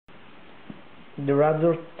The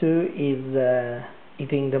RAZR2 is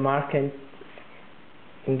hitting the market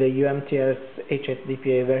in the UMTS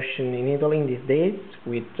HSDPA version in Italy in these days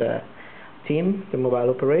with TIM, the mobile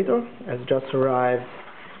operator, has just arrived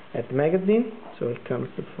at the magazine. So here comes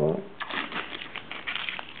the phone.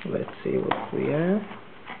 Let's see what we have.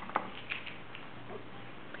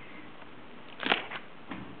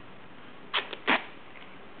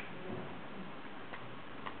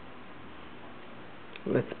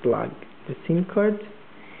 Let's plug the SIM card.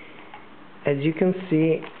 As you can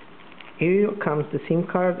see, here comes the SIM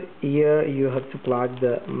card. Here you have to plug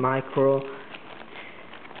the micro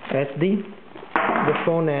SD. The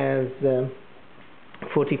phone has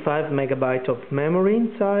 45 megabytes of memory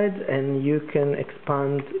inside, and you can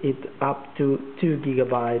expand it up to 2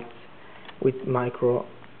 gigabytes with micro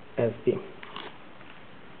SD.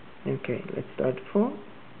 Okay, let's start the phone.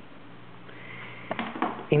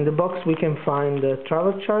 In the box we can find the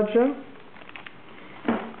travel charger,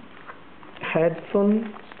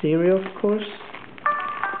 headphone, stereo of course,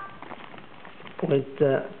 with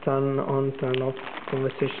the turn on, turn off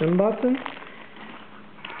conversation button,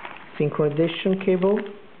 synchronization cable,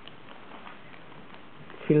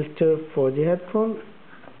 filter for the headphone,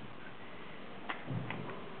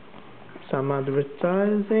 some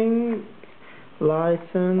advertising,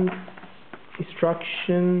 license,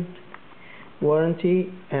 instruction,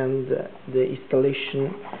 warranty, and the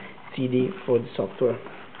installation CD for the software.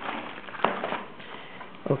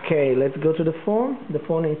 Okay, let's go to the phone. The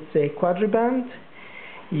phone is a quadriband,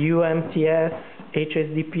 UMTS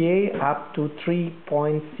HSDPA up to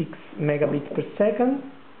 3.6 megabits per second.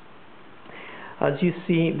 As you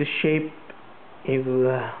see, the shape is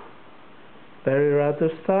very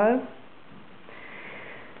RAZR style.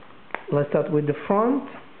 Let's start with the front.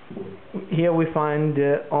 Here we find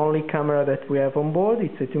the only camera that we have on board.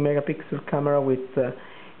 It's a 2 megapixel camera with an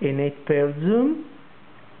 8-pair zoom.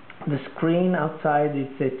 The screen outside is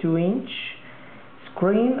a 2-inch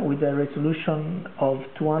screen with a resolution of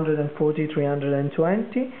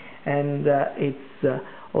 240x320, and it's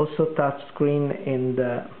also touch screen in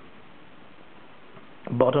the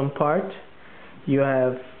bottom part. You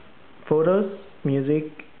have photos,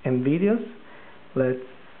 music, and videos. Let's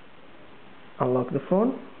unlock the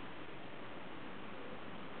phone.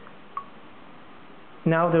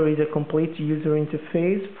 Now there is a complete user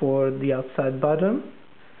interface for the outside button.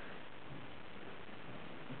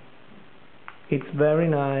 It's very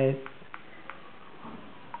nice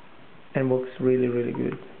and works really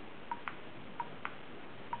good.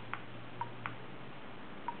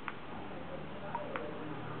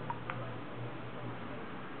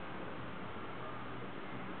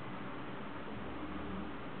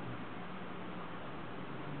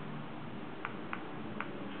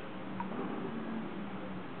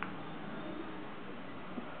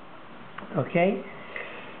 Okay,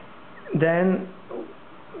 then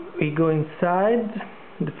we go inside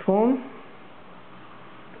the phone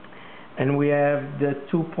and we have the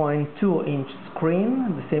 2.2-inch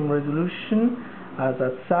screen, the same resolution as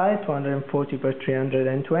outside,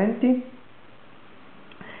 240x320.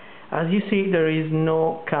 As you see, there is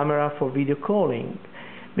no camera for video calling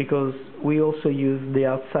because we also use the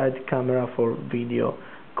outside camera for video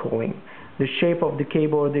calling. The shape of the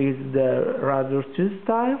keyboard is the RAZR2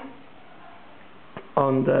 style.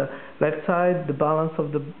 On the left side, the balance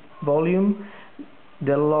of the volume,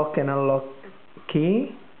 the lock and unlock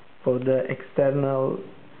key for the external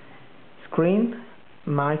screen,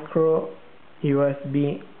 micro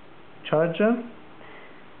USB charger,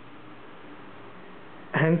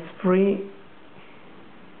 hands-free,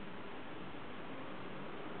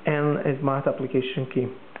 and a smart application key.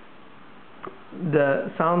 The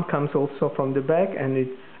sound comes also from the back, and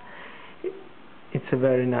it's a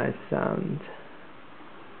very nice sound,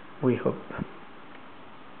 we hope.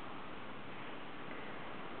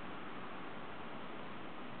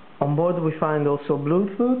 On board we find also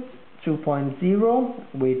Bluetooth 2.0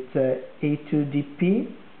 with HSDPA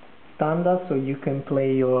standard, so you can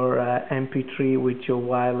play your MP3 with your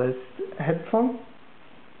wireless headphone.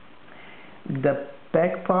 The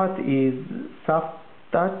back part is soft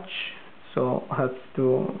touch, so has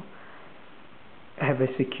to have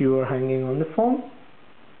a secure hanging on the phone.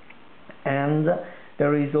 And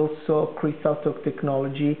there is also crystal talk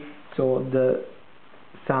technology, so the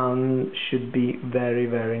sound should be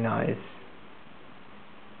very nice.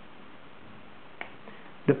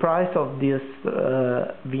 The price of this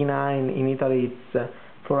V9 in Italy is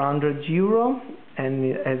 €400, and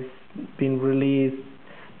it has been released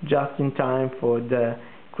just in time for the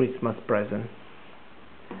Christmas present.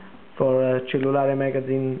 For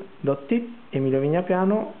CellulareMagazine.it, Emilio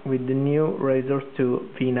Vignapiano with the new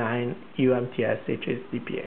RAZR2 V9 UMTS HSDPA.